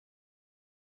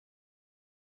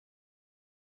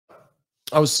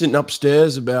I was sitting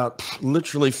upstairs about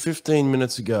literally 15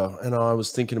 minutes ago, and I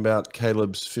was thinking about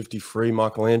Caeleb's 53,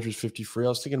 Michael Andrew's 53. I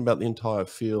was thinking about the entire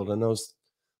field, and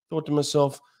thought to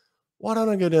myself, why don't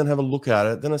I go down and have a look at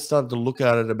it? Then I started to look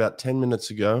at it about 10 minutes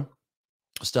ago.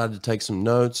 I started to take some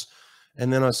notes,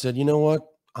 and then I said, you know what?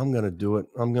 I'm going to do it.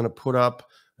 I'm going to put up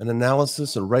an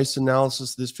analysis, a race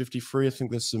analysis of this 53. I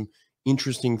think there's some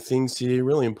interesting things here,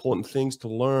 really important things to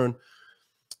learn.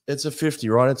 It's a 50,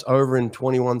 right? It's over in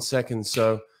 21 seconds.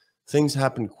 So things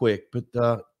happen quick. But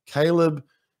Caeleb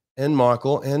and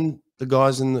Michael and the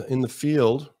guys in the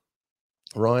field,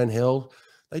 Ryan Held,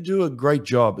 they do a great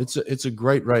job. It's a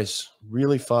great race,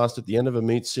 really fast at the end of a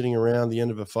meet, sitting around the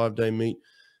end of a 5-day meet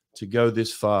to go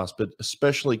this fast, but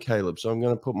especially Caeleb. So I'm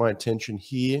going to put my attention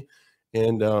here,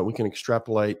 and we can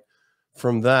extrapolate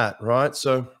from that, right?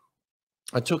 So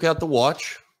I took out the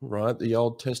watch, right, the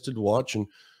old tested watch, and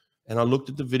I looked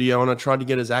at the video, and I tried to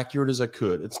get as accurate as I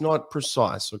could. It's not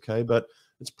precise, okay, but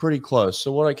it's pretty close.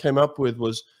 So what I came up with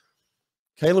was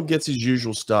Caeleb gets his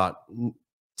usual start.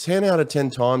 10 out of 10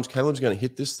 times, Caeleb's going to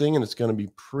hit this thing, and it's going to be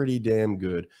pretty damn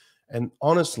good. And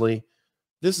honestly,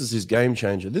 this is his game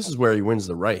changer. This is where he wins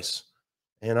the race.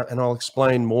 And I'll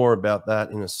explain more about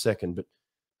that in a second. But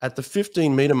at the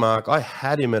 15-meter mark, I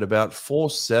had him at about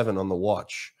 4.7 on the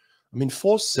watch. I mean,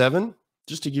 4.7,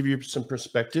 just to give you some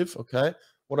perspective, okay?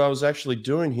 What I was actually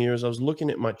doing here is I was looking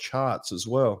at my charts as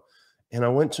well. And I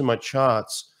went to my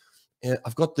charts, and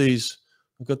I've got these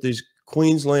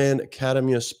Queensland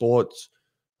Academy of Sports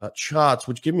charts,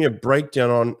 which give me a breakdown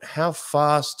on how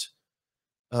fast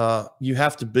you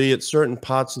have to be at certain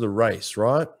parts of the race,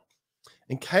 right?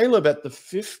 And Caeleb at the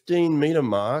 15-meter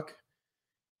mark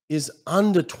is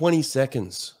under 20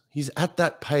 seconds. He's at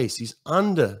that pace. He's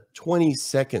under 20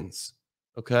 seconds,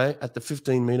 okay, at the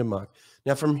 15-meter mark.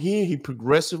 Now, from here, he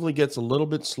progressively gets a little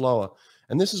bit slower.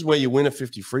 And this is where you win a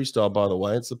 50 freestyle, by the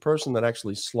way. It's the person that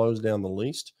actually slows down the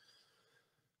least.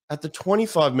 At the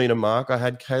 25-meter mark, I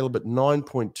had Caeleb at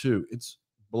 9.2. It's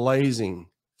blazing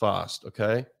fast,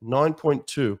 okay?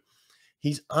 9.2.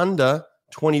 He's under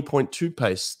 20.2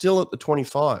 pace, still at the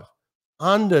 25.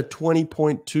 Under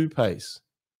 20.2 pace.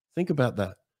 Think about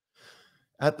that.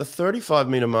 At the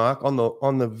 35-meter mark on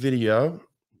the video,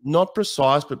 not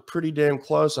precise, but pretty damn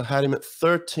close, I had him at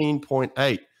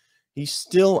 13.8. He's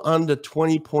still under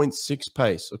 20.6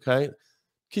 pace, okay?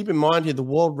 Keep in mind here, the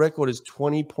world record is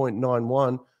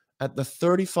 20.91. At the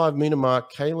 35-meter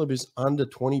mark, Caeleb is under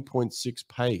 20.6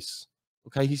 pace.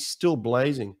 Okay, he's still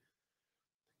blazing.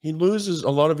 He loses a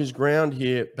lot of his ground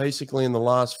here, basically in the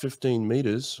last 15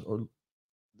 meters, or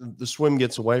the swim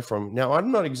gets away from him. Now,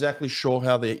 I'm not exactly sure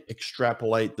how they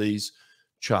extrapolate these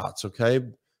charts, okay?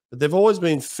 But they've always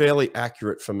been fairly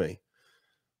accurate for me.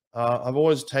 I've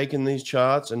always taken these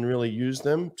charts and really used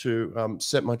them to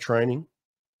set my training.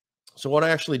 So what I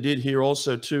actually did here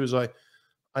also too is I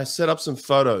set up some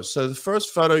photos. So the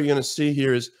first photo you're going to see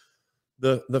here is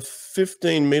the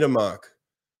 15-meter mark.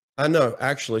 I know,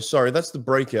 actually, sorry, that's the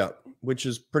breakout, which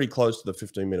is pretty close to the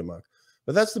 15-meter mark.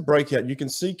 But that's the breakout. You can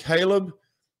see Caeleb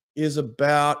is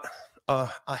about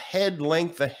a head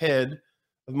length ahead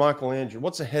of Michael Andrew.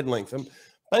 What's a head length?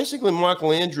 Basically,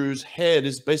 Michael Andrew's head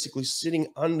is basically sitting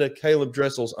under Caeleb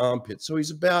Dressel's armpit. So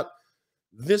he's about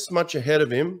this much ahead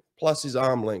of him, plus his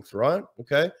arm length, right?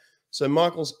 Okay. So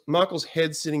Michael's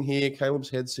head sitting here, Caeleb's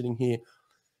head sitting here,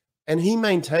 and he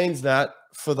maintains that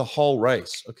for the whole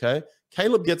race, okay?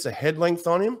 Caeleb gets a head length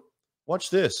on him. Watch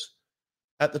this.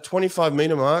 At the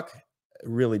 25-meter mark,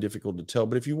 really difficult to tell,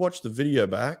 but if you watch the video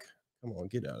back, come on,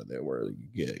 get out of there. Where are you?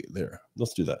 Get there.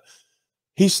 Let's do that.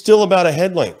 He's still about a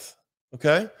head length,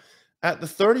 okay? At the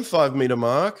 35-meter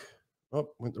mark, oh,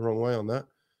 went the wrong way on that.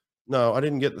 No, I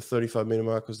didn't get the 35-meter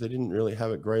mark because they didn't really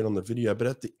have it great on the video. But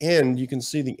at the end, you can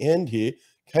see the end here.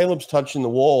 Caeleb's touching the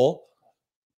wall.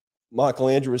 Michael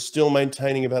Andrew is still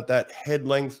maintaining about that head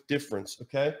length difference,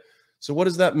 okay? So what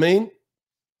does that mean?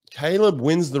 Caeleb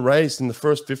wins the race in the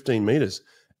first 15 meters.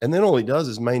 And then all he does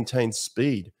is maintain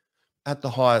speed at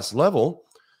the highest level.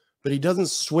 But he doesn't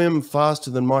swim faster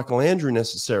than Michael Andrew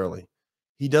necessarily.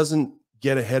 He doesn't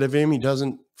get ahead of him. He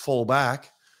doesn't fall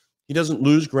back. He doesn't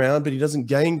lose ground, but he doesn't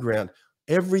gain ground.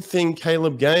 Everything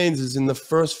Caeleb gains is in the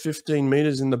first 15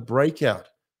 meters in the breakout.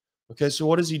 Okay, so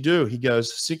what does he do? He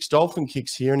goes 6 dolphin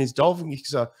kicks here, and his dolphin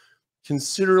kicks are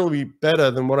considerably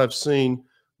better than what I've seen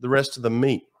the rest of the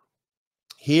meet.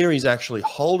 Here he's actually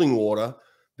holding water.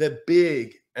 They're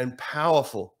big and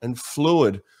powerful and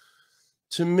fluid.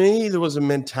 To me, there was a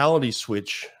mentality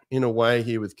switch in a way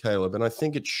here with Caeleb, and I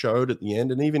think it showed at the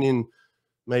end, and even in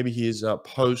maybe his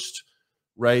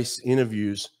post-race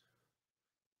interviews,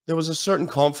 there was a certain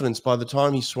confidence by the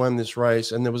time he swam this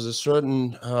race, and there was a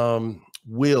certain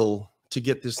will to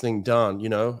get this thing done. You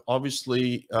know,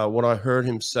 obviously what I heard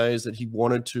him say is that he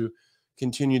wanted to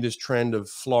continue this trend of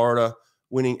Florida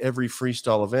winning every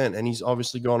freestyle event. And he's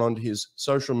obviously gone onto his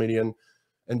social media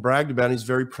and bragged about it. He's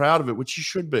very proud of it, which he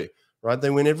should be, right? They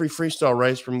win every freestyle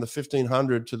race from the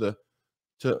 1500 to the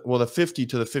 50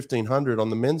 to the 1500 on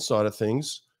the men's side of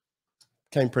things.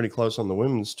 Came pretty close on the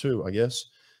women's too, I guess.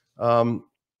 And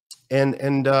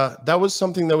that was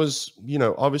something that was, you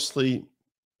know, obviously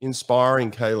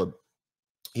inspiring Caeleb.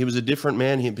 He was a different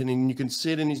man. And you can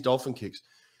see it in his dolphin kicks.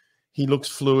 He looks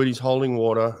fluid. He's holding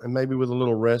water, and maybe with a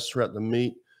little rest throughout the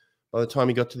meet, by the time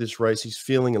he got to this race, he's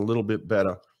feeling a little bit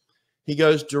better. He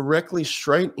goes directly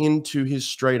straight into his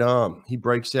straight arm. He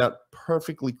breaks out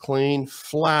perfectly clean,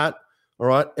 flat. All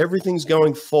right. Everything's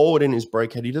going forward in his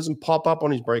breakout. He doesn't pop up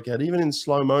on his breakout, even in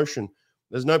slow motion.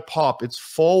 There's no pop. It's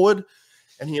forward,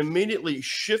 and he immediately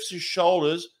shifts his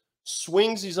shoulders,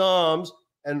 swings his arms,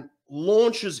 and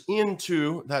launches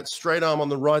into that straight arm on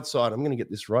the right side. I'm going to get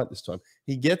this right this time.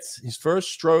 He gets his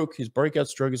first stroke, his breakout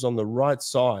stroke is on the right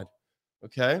side,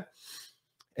 okay?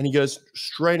 And he goes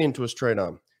straight into a straight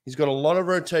arm. He's got a lot of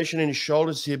rotation in his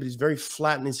shoulders here, but he's very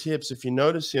flat in his hips. If you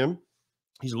notice him,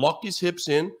 he's locked his hips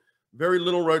in, very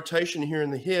little rotation here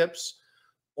in the hips.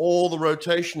 All the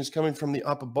rotation is coming from the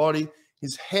upper body.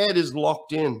 His head is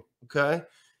locked in, okay?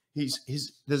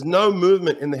 There's no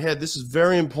movement in the head. This is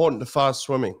very important to fast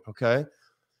swimming, okay?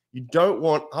 You don't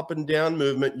want up and down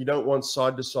movement. You don't want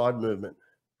side to side movement.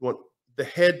 You want the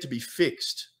head to be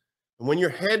fixed. And when your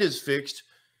head is fixed,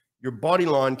 your body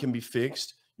line can be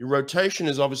fixed. Your rotation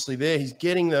is obviously there. He's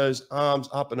getting those arms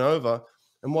up and over.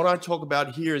 And what I talk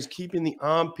about here is keeping the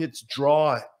armpits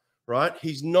dry, right?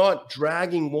 He's not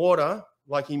dragging water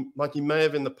like he may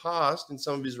have in the past in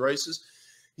some of his races.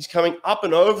 He's coming up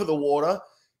and over the water.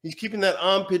 He's keeping that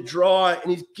armpit dry, and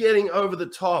he's getting over the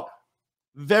top.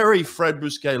 Very Fred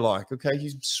Bousquet-like, okay?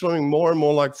 He's swimming more and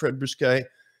more like Fred Bousquet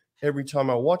every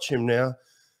time I watch him now.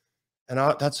 And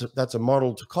that's a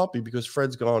model to copy, because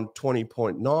Fred's gone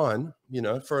 20.9, you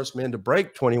know, first man to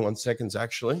break 21 seconds,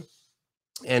 actually.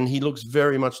 And he looks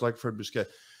very much like Fred Bousquet.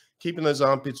 Keeping those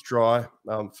armpits dry,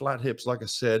 flat hips, like I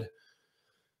said.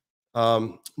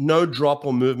 No drop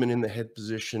or movement in the head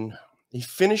position. He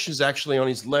finishes actually on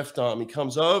his left arm. He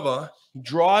comes over, he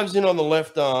drives in on the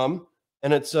left arm,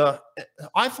 and it's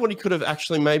I thought he could have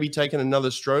actually maybe taken another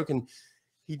stroke, and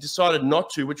he decided not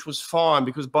to, which was fine,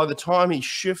 because by the time he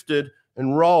shifted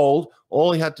and rolled,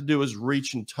 all he had to do was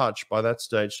reach and touch by that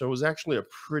stage. So it was actually a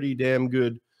pretty damn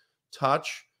good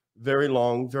touch, very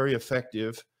long, very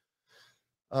effective.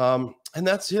 And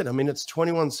that's it. I mean, it's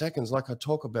 21 seconds like I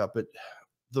talk about, but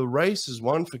the race is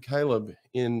won for Caeleb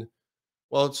in,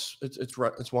 well,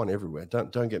 it's won everywhere.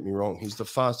 Don't get me wrong. He's the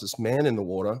fastest man in the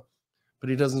water, but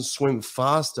he doesn't swim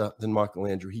faster than Michael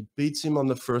Andrew. He beats him on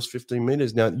the first 15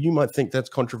 meters. Now, you might think that's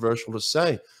controversial to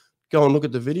say. Go and look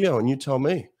at the video and you tell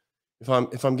me.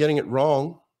 If I'm getting it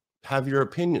wrong, have your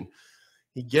opinion.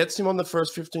 He gets him on the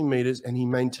first 15 meters and he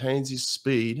maintains his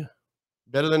speed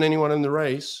better than anyone in the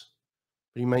race,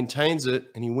 but he maintains it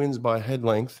and he wins by a head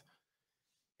length.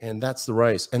 And that's the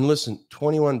race. And listen,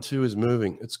 21.2 is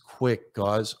moving. It's quick,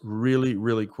 guys. Really,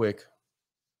 really quick.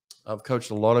 I've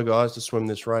coached a lot of guys to swim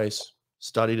this race,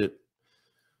 studied it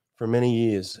for many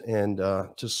years. And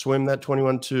to swim that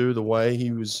 21.2, the way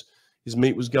his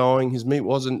meet was going, his meet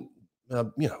wasn't,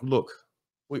 you know, look,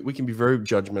 we can be very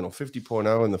judgmental.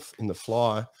 50.0 in the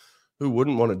fly. Who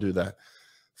wouldn't want to do that?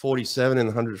 47 in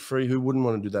the 100 free, who wouldn't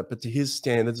want to do that? But to his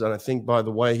standards, and I think by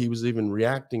the way he was even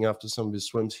reacting after some of his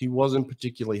swims, he wasn't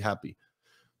particularly happy.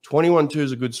 21.2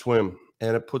 is a good swim,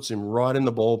 and it puts him right in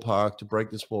the ballpark to break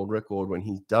this world record when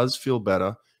he does feel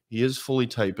better. He is fully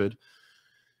tapered.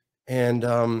 And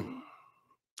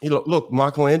look,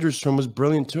 Michael Andrew's swim was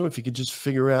brilliant too. If he could just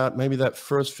figure out maybe that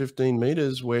first 15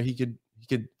 meters where he could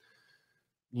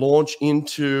launch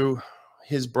into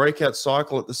his breakout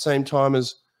cycle at the same time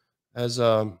as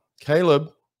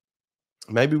Caeleb,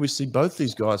 maybe we see both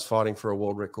these guys fighting for a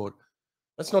world record.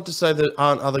 That's not to say there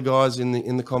aren't other guys in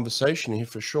the conversation here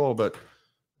for sure, but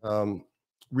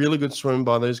really good swim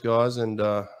by those guys, and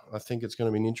I think it's going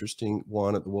to be an interesting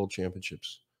one at the World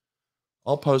Championships.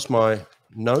 I'll post my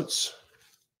notes,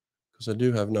 because I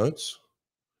do have notes.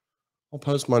 I'll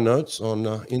post my notes on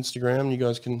Instagram. You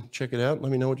guys can check it out.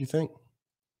 Let me know what you think.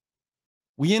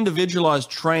 We individualize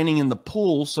training in the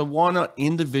pool, so why not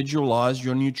individualize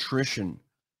your nutrition?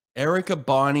 Erica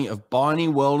Beine of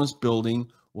Beine Wellness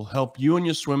Building will help you and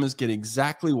your swimmers get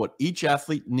exactly what each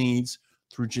athlete needs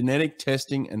through genetic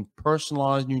testing and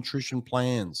personalized nutrition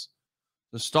plans.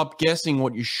 So stop guessing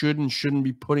what you should and shouldn't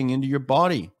be putting into your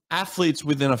body. Athletes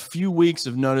within a few weeks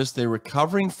have noticed they're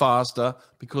recovering faster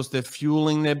because they're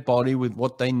fueling their body with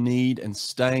what they need and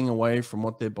staying away from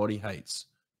what their body hates.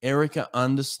 Erica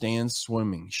understands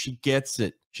swimming. She gets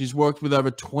it. She's worked with over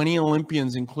 20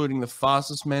 Olympians, including the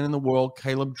fastest man in the world,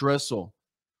 Caeleb Dressel.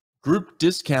 Group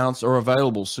discounts are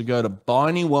available, so go to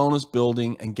Beine Wellness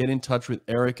Building and get in touch with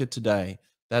Erica today.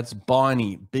 That's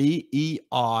Beine, B-E-I-N-E,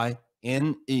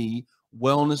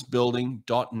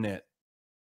 wellnessbuilding.net.